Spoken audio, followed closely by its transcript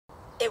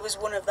It was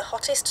one of the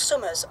hottest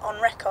summers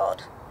on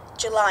record,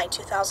 July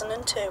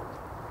 2002.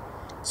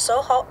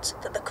 So hot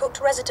that the cooked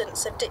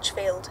residents of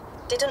Ditchfield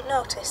didn't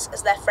notice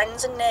as their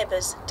friends and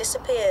neighbours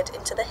disappeared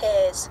into the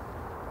haze.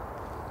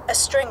 A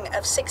string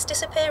of 6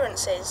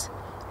 disappearances,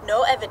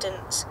 no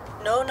evidence,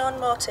 no known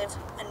motive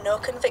and no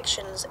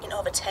convictions in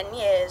over 10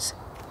 years.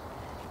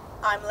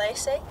 I'm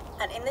Lacey,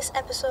 and in this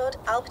episode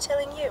I'll be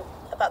telling you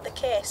about the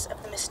case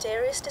of the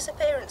mysterious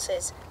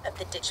disappearances of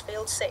the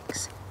Ditchfield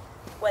 6,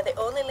 where the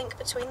only link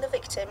between the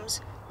victims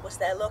was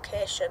their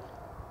location.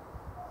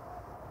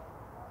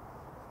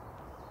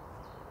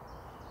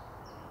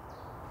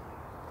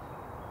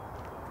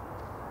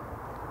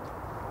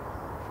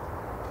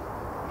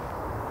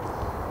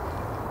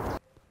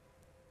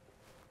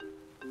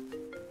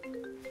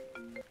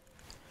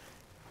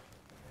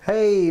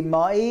 Hey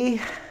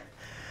Marty,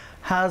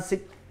 how's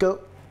it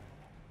go?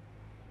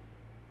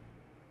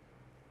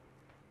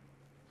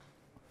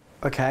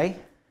 Okay.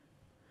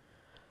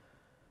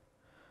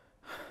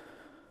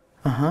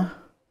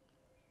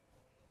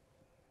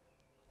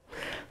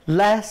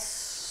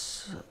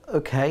 Less,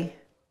 okay.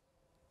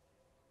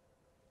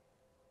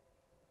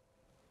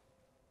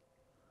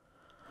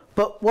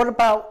 But what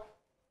about,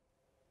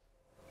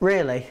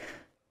 really?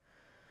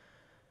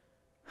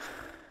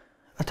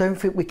 I don't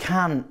think we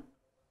can.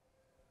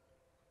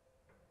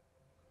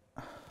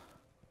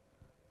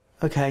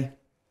 Okay.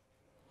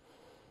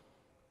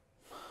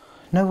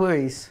 No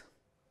worries.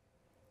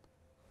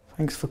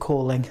 Thanks for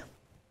calling.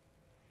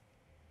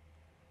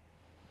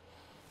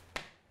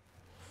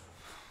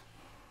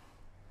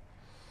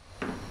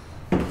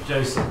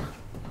 Jason.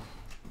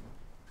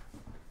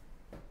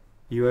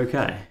 You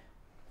okay?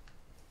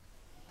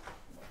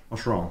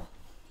 What's wrong?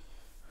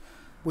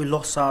 We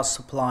lost our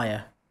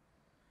supplier.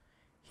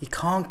 He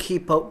can't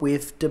keep up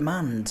with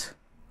demand.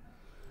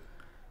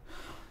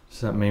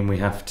 Does that mean we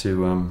have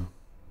to,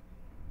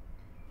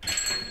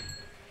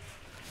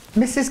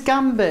 Mrs.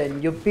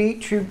 Gambin, your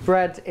beetroot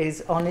bread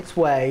is on its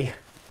way.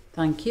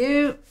 Thank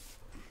you.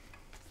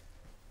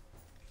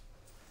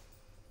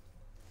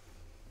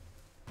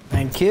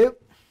 Thank you.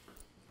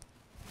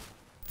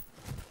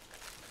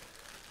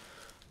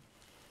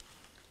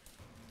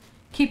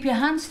 Keep your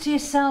hands to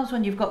yourselves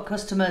when you've got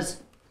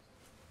customers.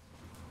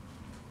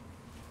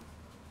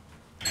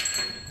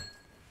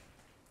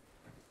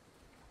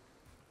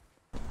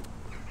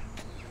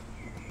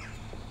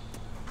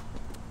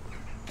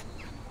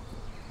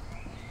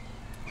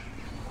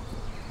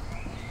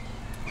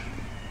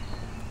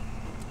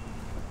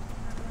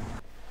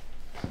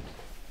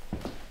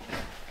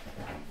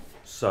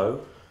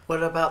 So?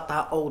 What about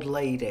that old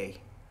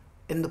lady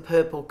in the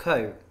purple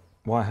coat?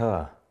 Why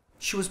her?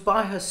 She was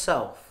by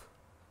herself,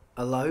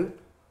 alone.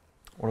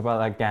 What about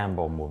that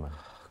Gambon woman?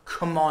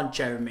 Come on,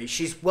 Jeremy,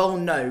 she's well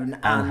known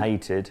And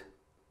hated.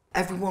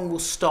 everyone will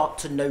start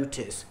to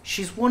notice.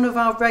 She's one of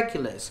our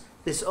regulars.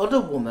 This other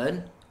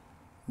woman,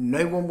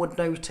 no one would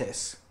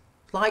notice.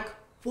 Like,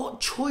 what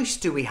choice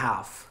do we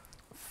have?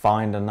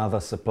 Find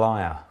another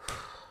supplier.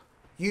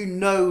 You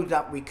know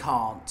that we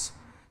can't.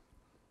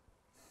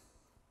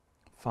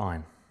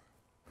 Fine.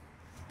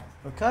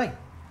 Okay,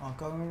 I'll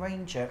go and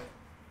arrange it.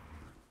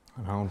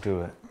 And I'll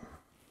do it.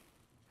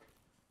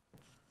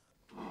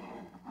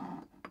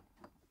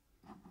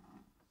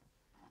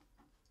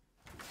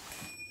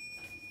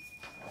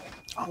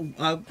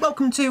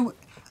 Welcome to...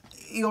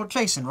 You're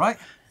Jason, right?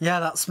 Yeah,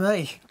 that's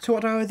me. To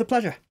what I owe the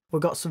pleasure.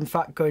 We've got some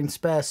fat going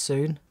spare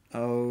soon.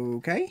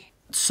 Okay.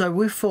 So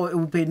we thought it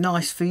would be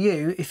nice for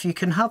you if you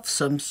can have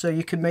some so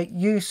you can make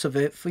use of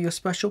it for your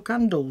special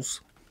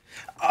candles.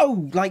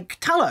 Oh, like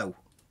tallow?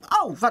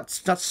 Oh,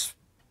 that's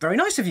very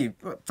nice of you.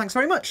 Thanks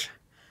very much.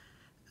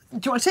 Do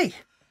you want a tea?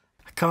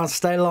 I can't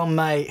stay long,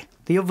 mate.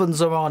 The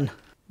ovens are on.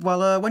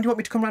 Well, when do you want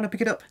me to come round and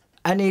pick it up?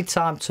 Any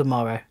time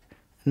tomorrow.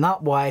 And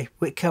that way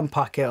we can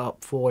pack it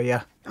up for you.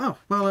 Oh,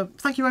 well,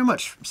 thank you very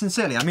much.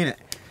 Sincerely, I mean it.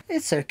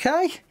 It's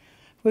okay.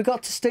 We've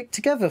got to stick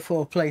together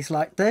for a place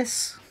like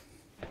this.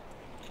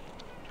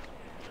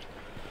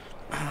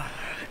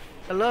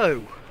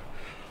 Hello.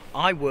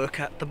 I work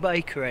at the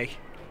bakery.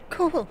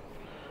 Cool.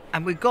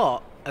 And we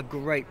got a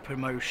great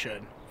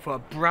promotion for a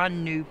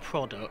brand new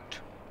product.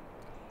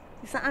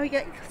 Is that how you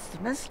get your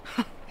customers?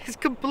 It's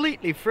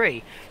completely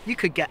free. You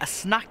could get a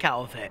snack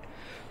out of it.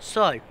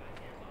 So,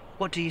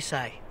 what do you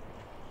say?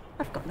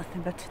 I've got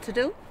nothing better to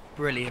do.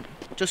 Brilliant.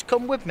 Just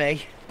come with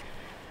me.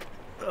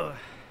 Ugh.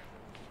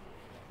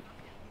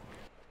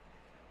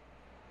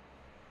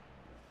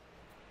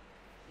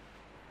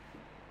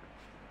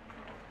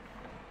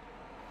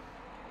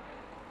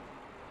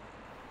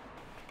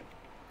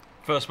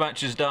 First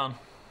batch is done.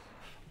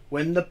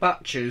 When the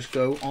batches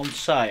go on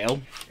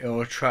sale, it'll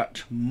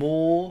attract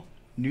more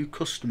new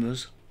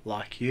customers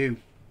like you.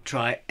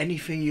 Try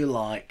anything you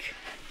like.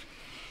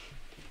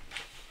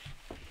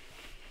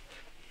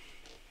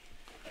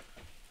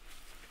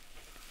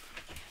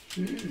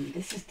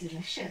 This is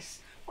delicious.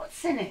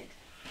 What's in it?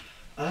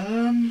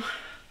 I'm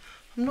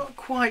not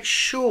quite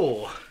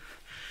sure.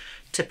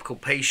 Typical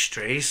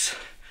pastries.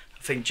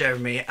 I think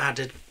Jeremy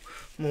added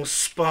more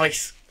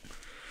spice.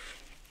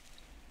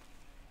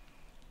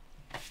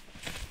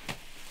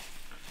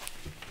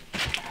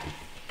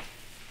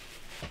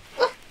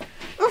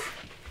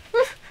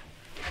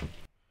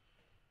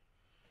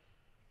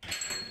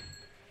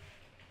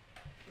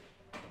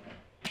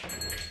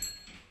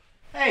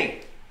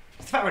 Hey,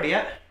 is the vat ready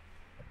yet?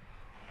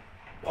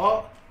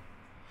 What?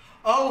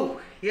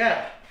 Oh,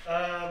 yeah.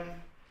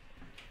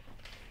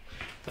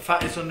 The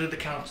fat is under the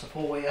counter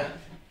for you.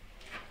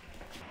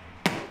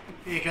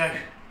 Here you go.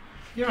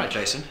 You're right,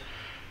 Jason.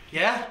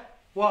 Yeah?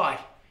 Why?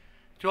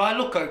 Do I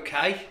look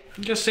okay?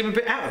 You just seem a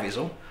bit out of it,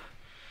 all.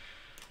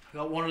 I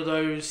got one of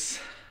those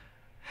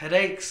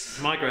headaches.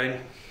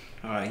 Migraine.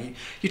 All right,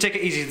 you take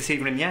it easy this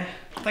evening, yeah?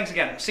 Thanks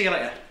again. See you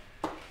later.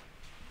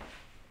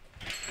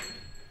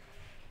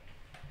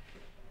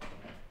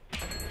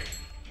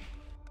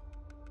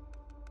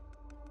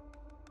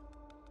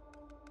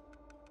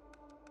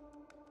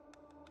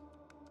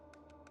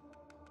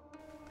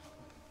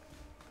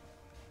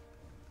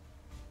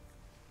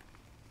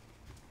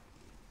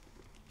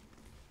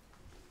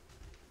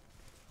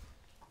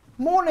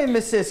 Morning,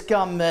 Mrs.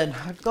 Gunman.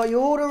 I've got your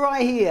order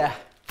right here.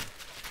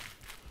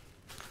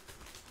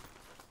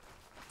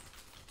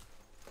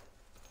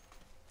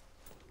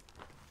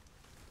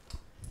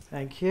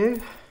 Thank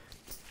you.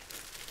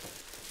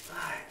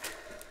 Right.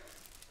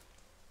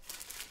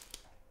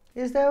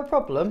 Is there a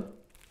problem?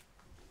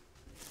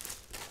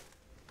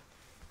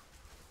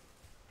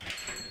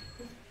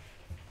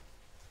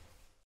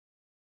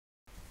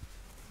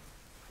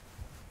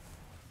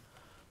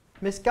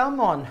 Miss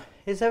Gammon,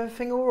 is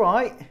everything all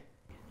right?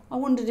 I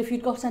wondered if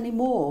you'd got any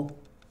more.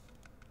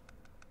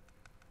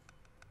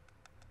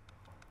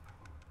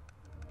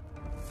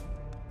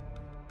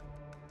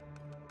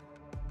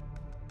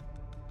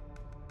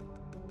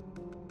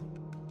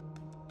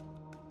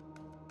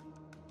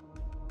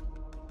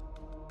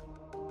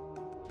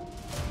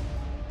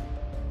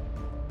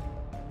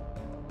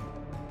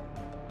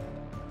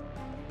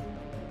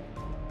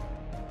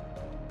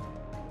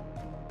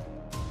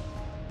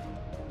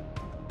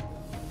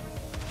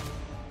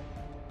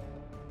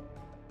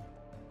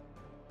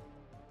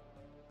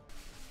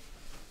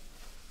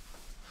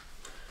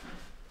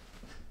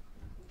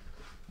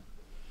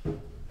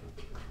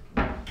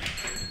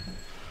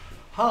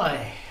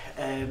 Hi,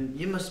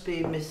 you must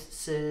be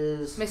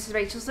Mrs. Mrs.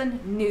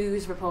 Rachelson,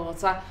 news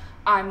reporter.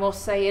 I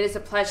must say it is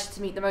a pleasure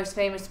to meet the most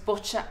famous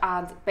butcher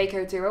and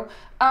baker duo.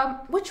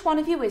 Which one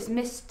of you is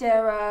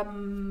Mr.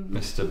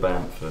 Mr.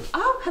 Bamford.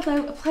 Oh,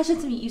 hello, a pleasure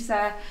to meet you,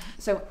 sir.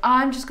 So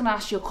I'm just going to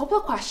ask you a couple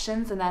of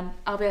questions and then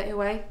I'll be out your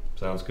way.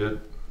 Sounds good.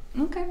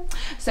 Okay.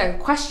 So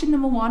question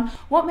number 1,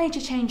 what made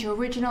you change your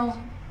original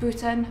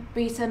beetroot?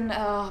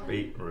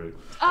 Beetroot.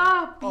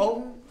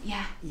 Oh,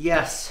 Yeah,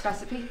 yes.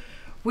 recipe.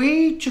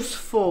 We just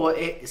thought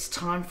it's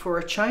time for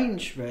a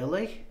change,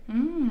 really.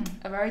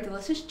 A very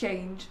delicious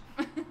change.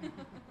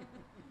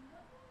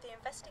 The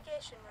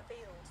investigation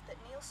revealed that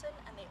Nielsen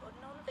and the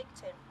unknown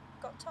victim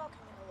got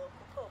talking in a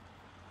local pub.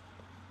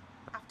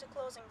 After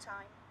closing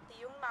time, the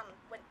young man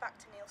went back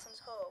to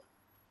Nielsen's home.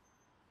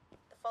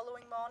 The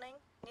following morning,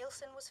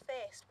 Nielsen was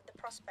faced with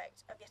the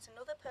prospect of yet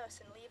another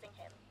person leaving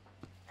him,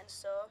 and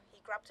so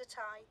he grabbed a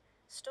tie,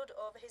 stood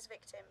over his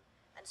victim,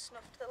 and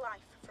snuffed the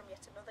life from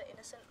yet another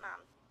innocent man.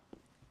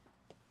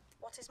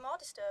 What is more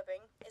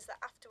disturbing is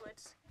that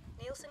afterwards,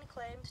 Nielsen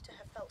claimed to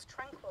have felt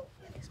tranquil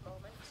in this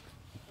moment,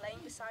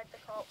 laying beside the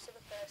corpse of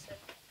a person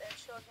that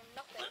had shown him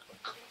nothing but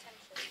good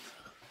intentions.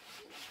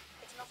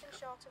 It's nothing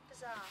short of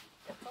bizarre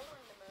that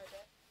following the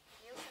murder,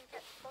 Nielsen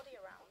kept the body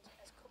around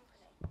as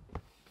company.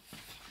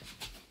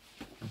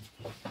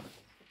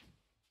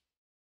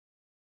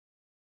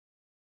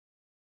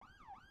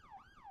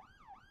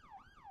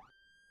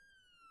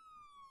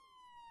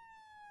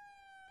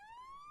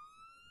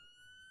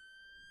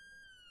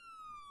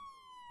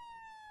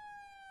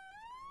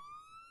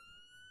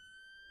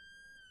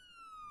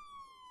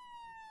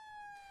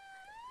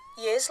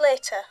 Years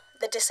later,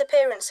 the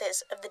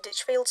disappearances of the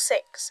Ditchfield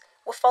Six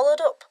were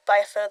followed up by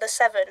a further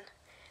 7,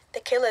 the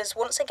killers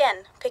once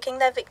again picking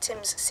their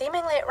victims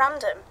seemingly at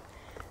random,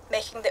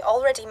 making the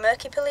already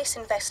murky police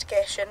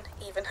investigation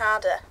even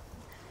harder.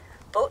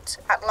 But,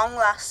 at long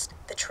last,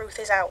 the truth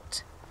is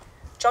out.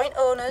 Joint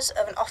owners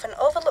of an often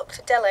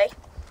overlooked deli,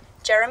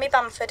 Jeremy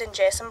Bamford and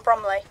Jason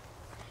Bromley,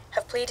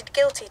 have pleaded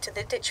guilty to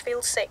the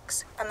Ditchfield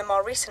Six and the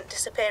more recent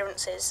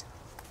disappearances.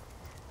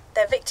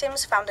 Their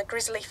victims found a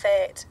grisly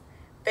fate,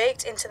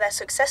 baked into their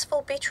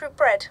successful beetroot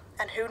bread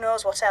and who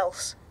knows what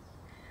else.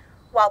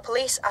 While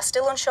police are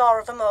still unsure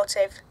of a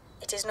motive,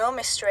 it is no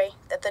mystery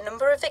that the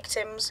number of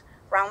victims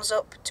rounds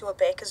up to a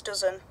baker's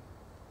dozen.